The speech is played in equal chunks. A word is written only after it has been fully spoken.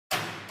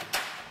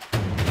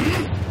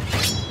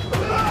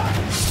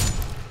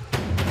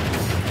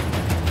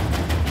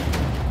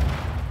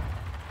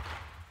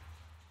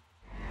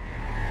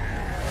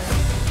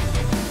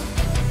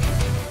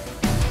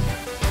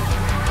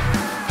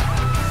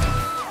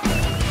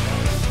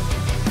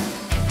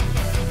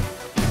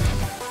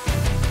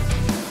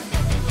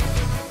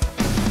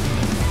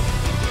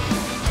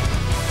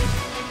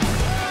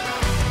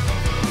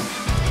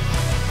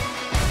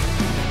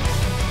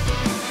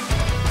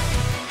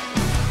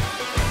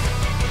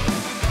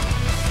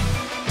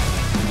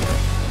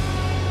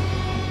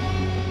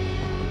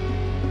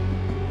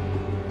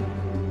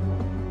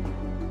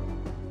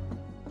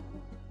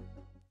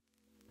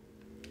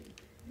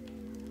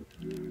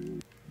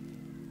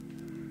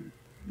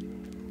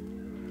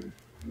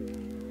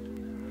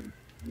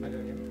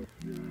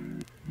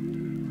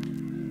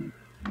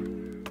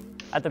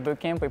At the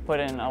bootcamp, we put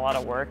in a lot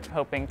of work,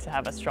 hoping to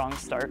have a strong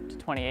start to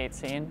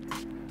 2018.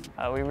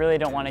 We really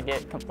don't want to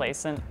get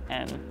complacent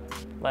and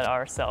let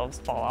ourselves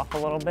fall off a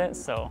little bit,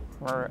 so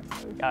we're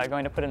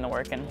going to put in the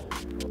work.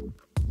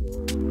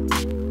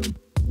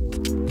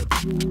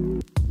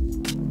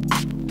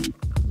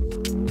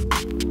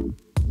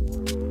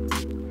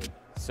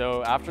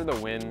 So after the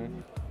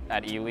win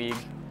at E-League,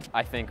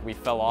 I think we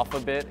fell off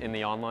a bit in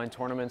the online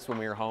tournaments when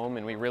we were home,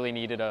 and we really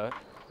needed a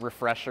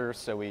refresher,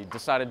 so we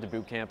decided to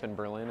boot camp in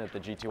Berlin at the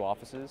G2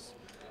 offices.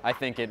 I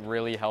think it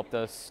really helped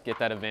us get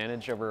that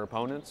advantage over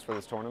opponents for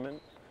this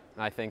tournament,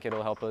 and I think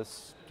it'll help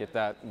us get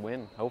that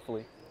win,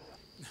 hopefully.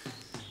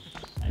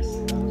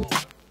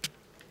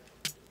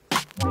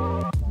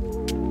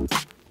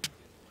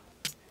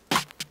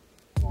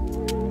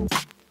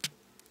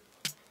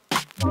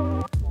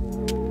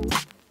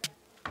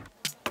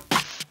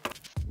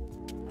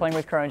 Playing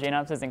with Crow and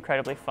JNAPS is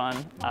incredibly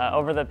fun.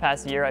 Over the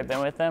past year I've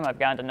been with them, I've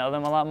gotten to know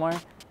them a lot more,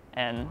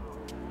 and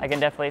I can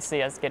definitely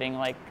see us getting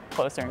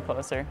closer and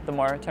closer the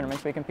more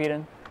tournaments we compete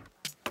in.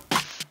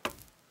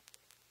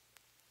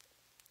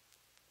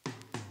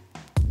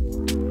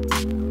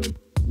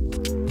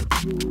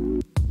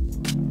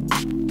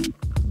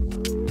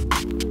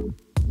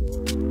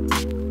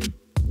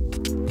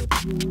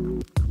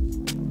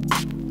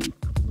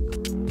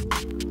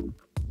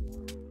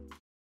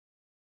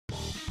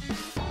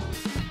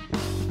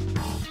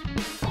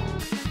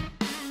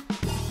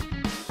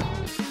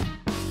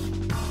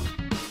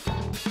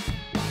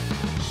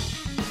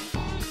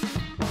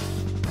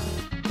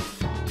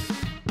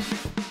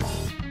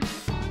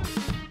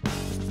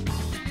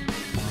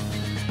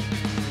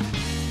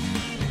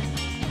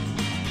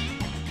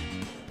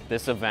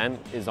 This event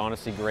is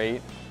honestly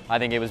great. I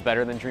think it was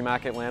better than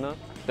DreamHack Atlanta.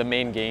 The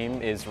main game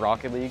is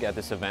Rocket League at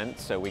this event,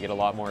 so we get a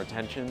lot more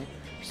attention.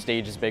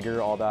 Stage is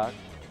bigger, all that.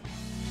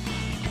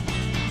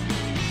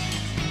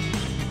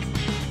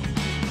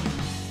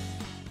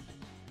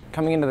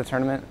 Coming into the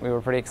tournament, we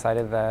were pretty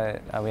excited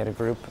that we had a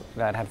group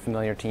that had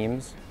familiar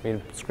teams. We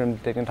had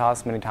scrimmed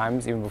Dignitas many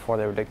times, even before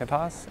they were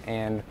Dignitas,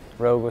 and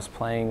Rogue was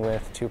playing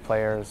with two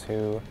players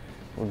who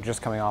were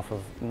just coming off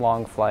of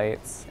long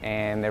flights,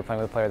 and they were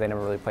playing with a player they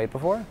never really played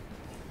before.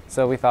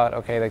 So we thought,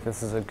 okay,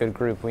 this is a good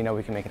group. We know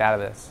we can make it out of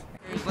this.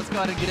 Let's go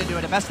ahead and get into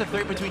it. A best of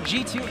 3 between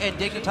G2 and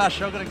Dignitas.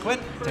 Shogun and Quinn,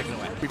 take it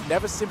away. We've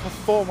never seen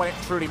perform when it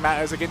truly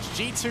matters against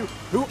G2,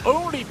 who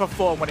only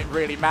perform when it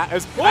really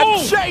matters. Oh!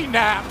 And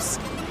JNAPS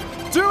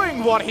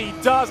doing what he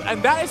does,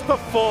 and that is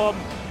perform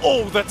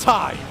all the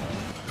time.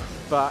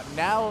 But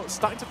now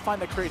starting to find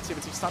their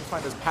creativity, starting to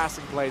find those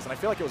passing plays, and I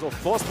feel like it was all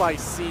forced by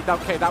C.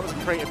 Okay, that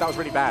wasn't creative, that was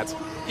really bad.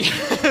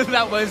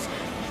 That was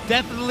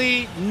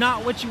definitely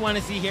not what you want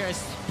to see here,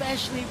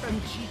 especially from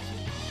G2.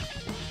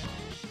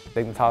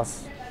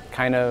 Dignitas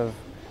kind of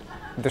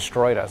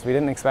destroyed us. We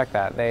didn't expect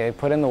that. They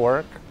put in the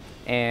work,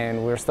 and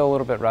we were still a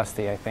little bit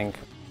rusty, I think.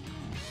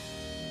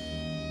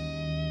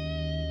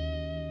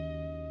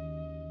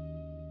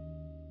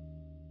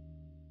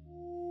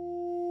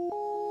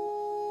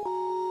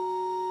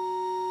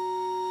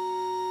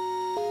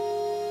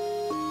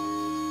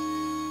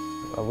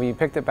 We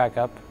picked it back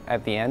up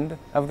at the end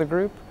of the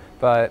group,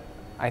 but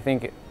I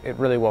think it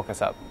really woke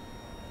us up.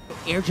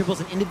 Air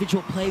dribbles an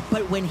individual play,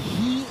 but when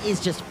he is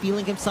just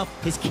feeling himself,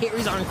 his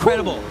carries are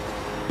incredible.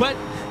 But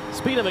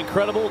speed of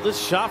incredible, this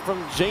shot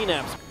from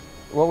JNAPS.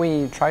 What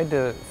we tried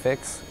to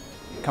fix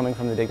coming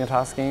from the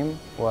Dignitas game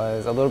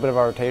was a little bit of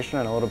our rotation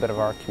and a little bit of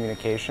our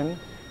communication,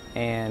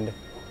 and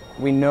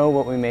we know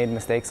what we made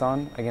mistakes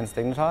on against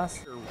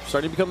Dignitas.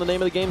 Starting to become the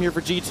name of the game here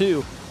for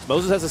G2.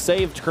 Moses has a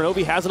save.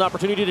 Kronovi has an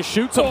opportunity to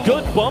shoot some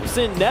good bumps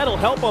in net. Will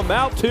help him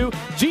out too.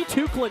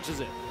 G2 clinches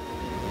it.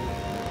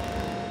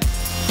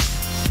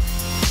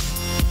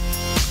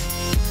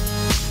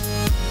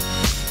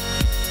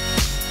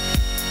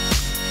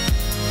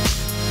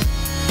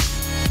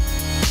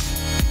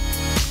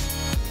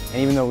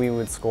 And even though we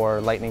would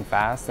score lightning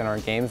fast in our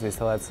games, we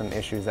still had some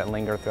issues that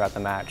linger throughout the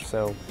match.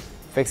 So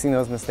fixing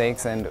those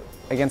mistakes, and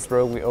against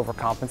Rogue we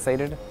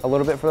overcompensated a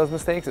little bit for those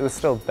mistakes. It was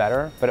still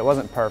better, but it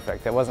wasn't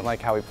perfect. It wasn't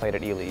like how we played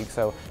at E-League.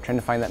 So trying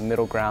to find that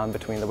middle ground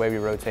between the way we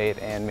rotate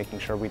and making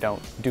sure we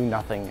don't do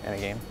nothing in a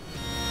game.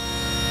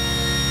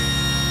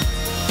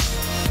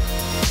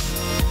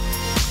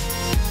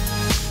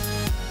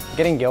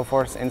 Getting Gale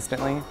Force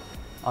instantly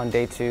on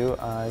day 2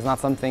 is not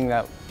something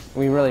that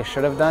we really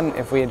should have done.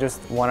 If we had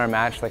just won our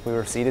match like we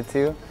were seeded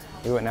to,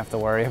 we wouldn't have to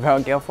worry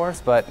about Gale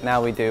Force, but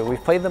now we do.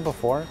 We've played them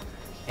before,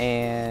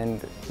 and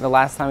the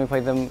last time we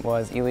played them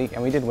was E-League,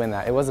 and we did win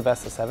that. It was a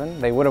best of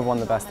 7. They would have won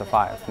the best of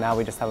 5. Now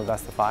we just have a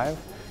best of 5.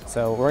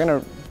 So we're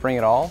gonna bring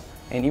it all,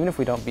 and even if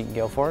we don't beat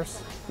Gale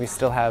Force, we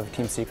still have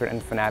Team Secret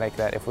and Fnatic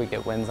that if we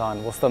get wins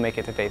on, we'll still make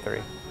it to day 3.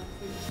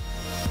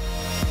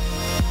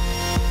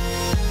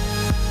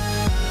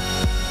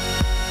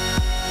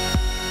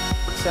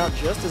 Out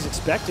just as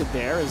expected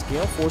there as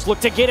Gale Force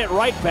look to get it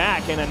right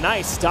back, and a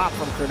nice stop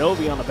from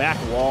Kronovi on the back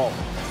wall.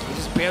 He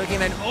just barely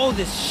getting in. Oh,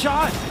 this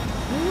shot!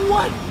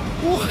 What?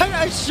 What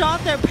a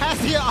shot there,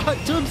 passing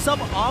it to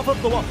himself off of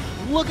the wall.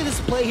 Look at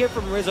this play here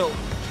from Rizzo.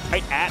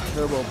 Right at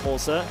Turbo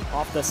Pulsa,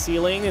 off the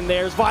ceiling, and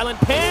there's Violent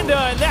Panda,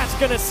 and that's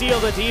gonna seal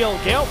the deal.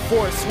 Gale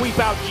Force sweep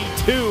out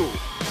G2.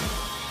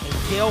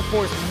 And Gale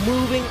Force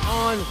moving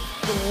on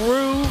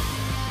through.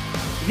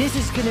 This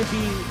is gonna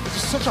be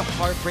just such a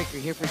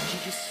heartbreaker here for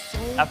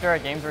G2. After our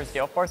games versus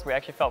Gale Force, we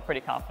actually felt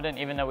pretty confident,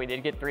 even though we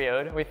did get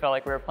 3-0'd. We felt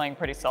like we were playing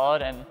pretty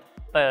solid, and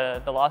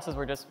the losses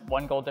were just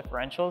 1-goal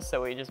differentials,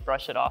 so we just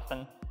brushed it off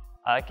and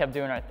kept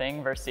doing our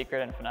thing versus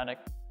Secret and Fnatic.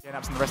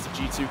 JNAPS and the rest of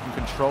G2 can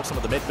control some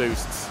of the mid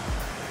boosts.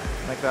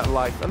 Make that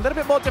life a little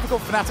bit more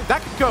difficult for Fnatic.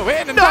 That could go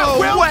in, and that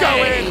will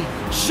go in!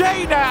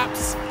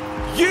 JNAPS,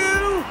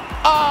 you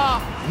are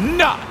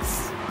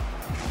nuts!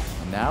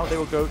 Now they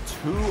will go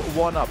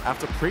 2-1 up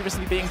after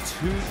previously being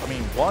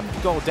 1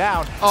 goal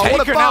down.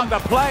 Taken out the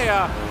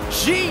player.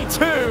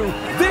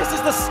 G2, this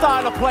is the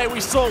style of play we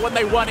saw when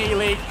they won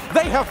E-League.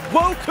 They have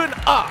woken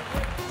up.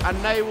 And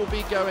they will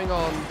be going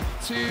on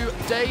to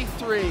day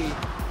 3,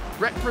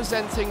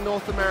 representing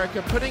North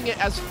America, putting it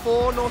as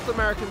 4 North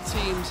American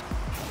teams,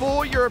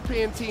 4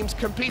 European teams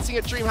competing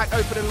at DreamHack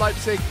Open in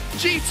Leipzig.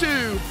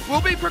 G2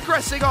 will be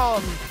progressing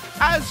on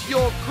as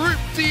your Group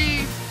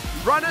D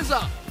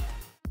runners-up.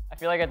 I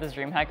feel like at this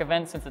DreamHack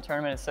event, since the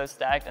tournament is so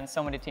stacked and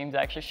so many teams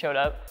actually showed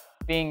up,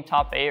 being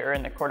top 8 or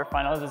in the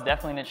quarterfinals is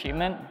definitely an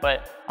achievement,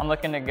 but I'm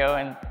looking to go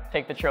and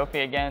take the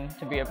trophy again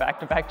to be a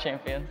back-to-back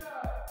champion.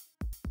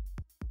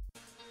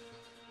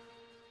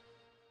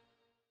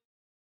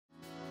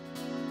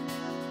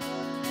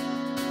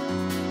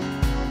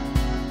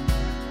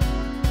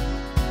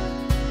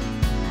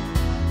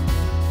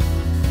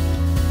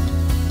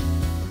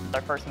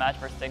 Our first match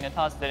versus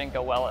Dignitas didn't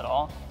go well at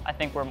all. I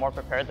think we're more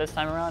prepared this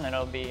time around, and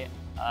it'll be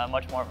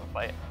much more of a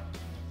fight.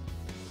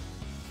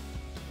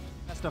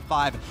 Best of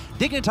 5.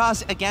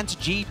 Dignitas against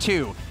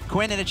G2.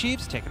 Quinn and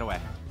Achieves, take it away.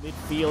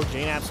 Midfield,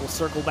 JNAPS will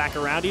circle back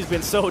around. He's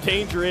been so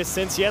dangerous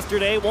since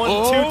yesterday.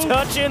 1-2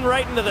 touch in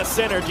right into the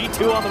center.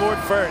 G2 on the board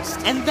first.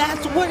 And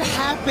that's what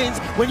happens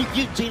when you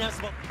give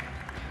JNAPS.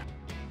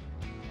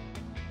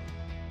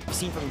 I've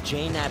seen from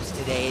JNAPS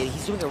today,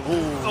 he's doing a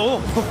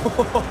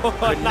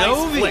a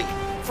nice flick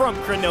from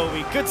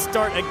Kranovi. Good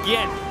start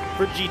again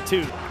for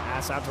G2.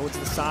 Pass out towards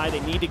the side.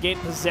 They need to gain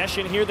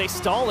possession here. They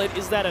stall it.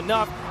 Is that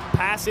enough?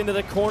 Pass into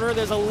the corner.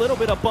 There's a little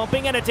bit of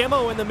bumping and a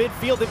demo in the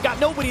midfield. They've got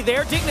nobody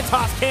there.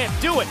 Dignitas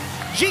can't do it.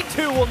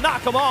 G2 will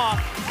knock them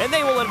off, and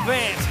they will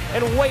advance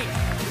and wait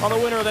on the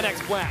winner of the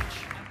next match.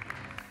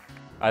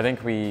 I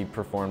think we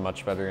performed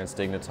much better against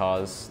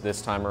Dignitas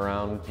this time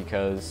around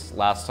because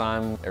last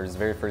time it was the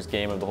very first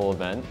game of the whole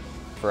event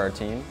for our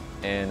team,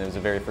 and it was the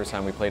very first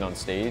time we played on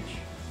stage.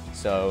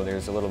 So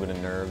there's a little bit of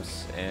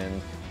nerves,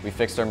 and we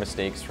fixed our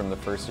mistakes from the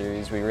first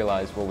series. We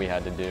realized what we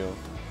had to do,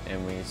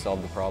 and we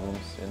solved the problems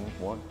and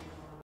won.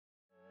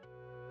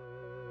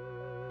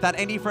 Without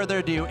any further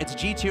ado, it's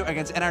G2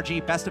 against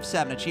NRG, best of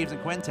 7. Achieves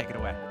and Quinn, take it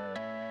away.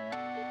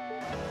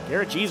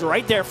 Garrett G's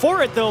right there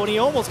for it, though, and he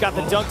almost got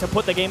the dunk to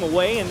put the game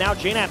away, and now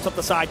JNAPS up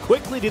the side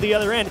quickly to the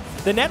other end.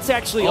 The net's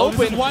actually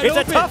open. It's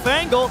a tough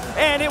angle,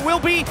 and it will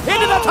be into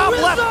the top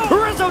left.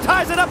 Rizzo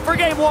ties it up for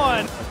game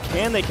 1.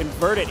 Can they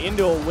convert it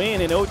into a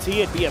win in OT?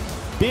 It'd be a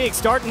big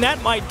start, and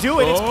that might do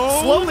it. It's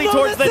slowly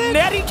towards the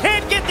net. He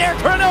can't get there.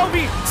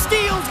 Kranovi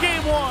steals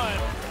game 1.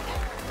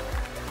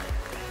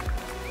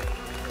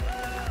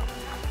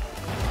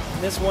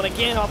 And this one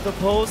again off the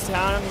post.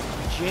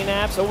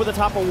 JNAPS over the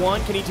top of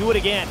 1. Can he do it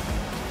again?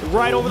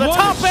 Right over the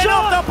top and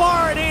off the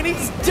bar, and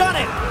he's done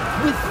it.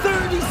 With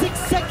 36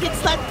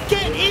 seconds left,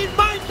 get in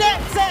my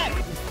net, Zach!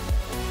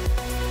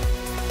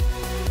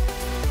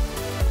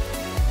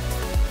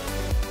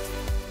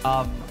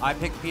 I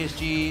picked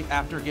PSG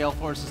after Gale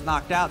Force is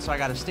knocked out, so I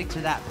got to stick to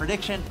that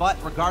prediction. But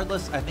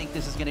regardless, I think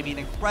this is going to be an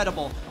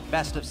incredible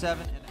best of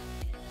 7.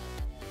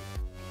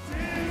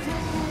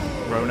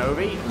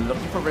 Ronovi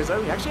looking for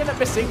Rizzo. He actually ended up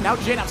missing. Now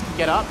JNAPS can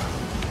get up.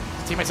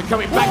 His teammates are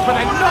coming back, but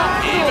they're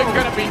not even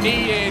going to be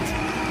needed.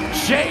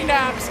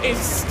 JNAPS is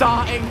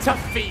starting to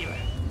feel it.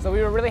 So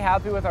we were really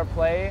happy with our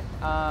play,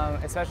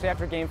 especially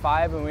after game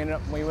 5 when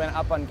we went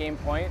up on game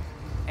point.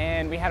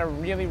 And we had a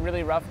really,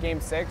 really rough game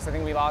 6. I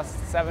think we lost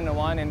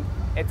 7-1, and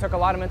it took a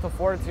lot of mental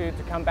fortitude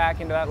to come back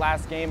into that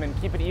last game and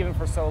keep it even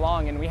for so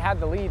long. And we had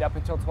the lead up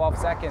until 12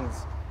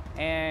 seconds.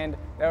 And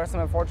there were some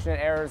unfortunate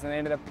errors, and they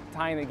ended up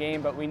tying the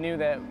game, but we knew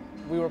that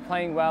we were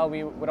playing well.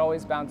 We would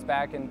always bounce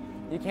back, and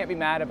you can't be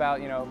mad about,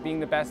 being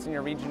the best in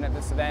your region at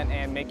this event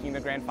and making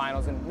the grand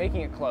finals and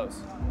making it close.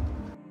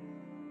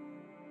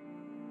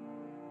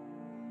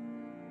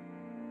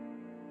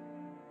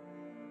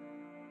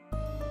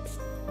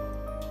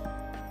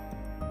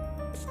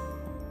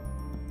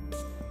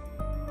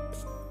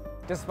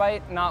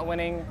 Despite not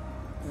winning,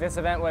 this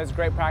event was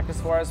great practice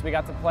for us. We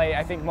got to play,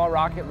 I think, more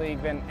Rocket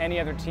League than any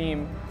other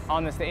team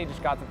on the stage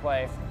got to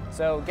play.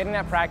 So getting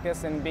that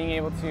practice and being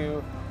able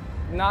to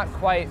not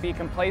quite be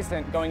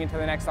complacent going into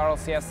the next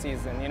RLCS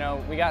season.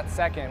 We got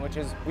second, which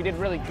is, we did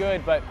really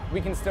good, but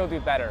we can still do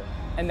better.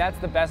 And that's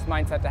the best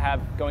mindset to have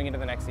going into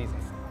the next season.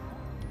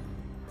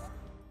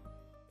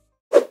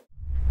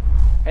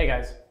 Hey Hey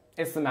guys,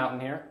 it's the Mountain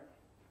here.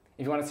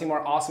 If you want to see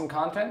more awesome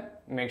content,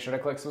 make sure to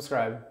click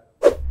subscribe.